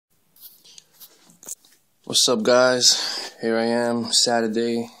What's up, guys? Here I am,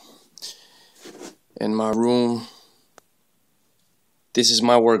 Saturday, in my room. This is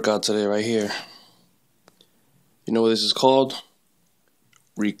my workout today, right here. You know what this is called?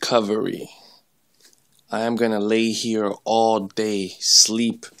 Recovery. I am gonna lay here all day,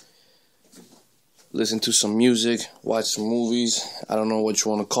 sleep, listen to some music, watch some movies. I don't know what you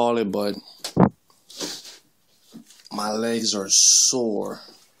want to call it, but my legs are sore.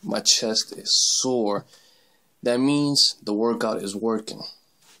 My chest is sore. That means the workout is working.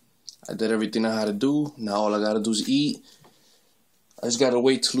 I did everything I had to do. Now all I gotta do is eat. I just gotta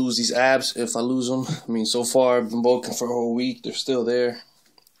wait to lose these abs if I lose them. I mean, so far I've been bulking for a whole week. They're still there.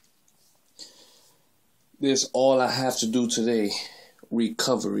 This is all I have to do today.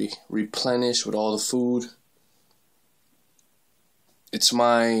 Recovery. Replenish with all the food. It's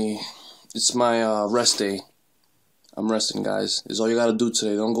my rest day. I'm resting, guys. This is all you gotta do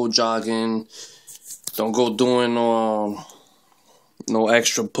today. Don't go jogging. Don't go doing no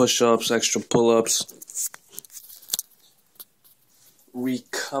extra push-ups, extra pull-ups.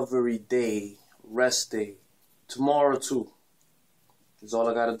 Recovery day, rest day. Tomorrow too. Is all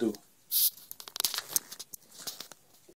I gotta do.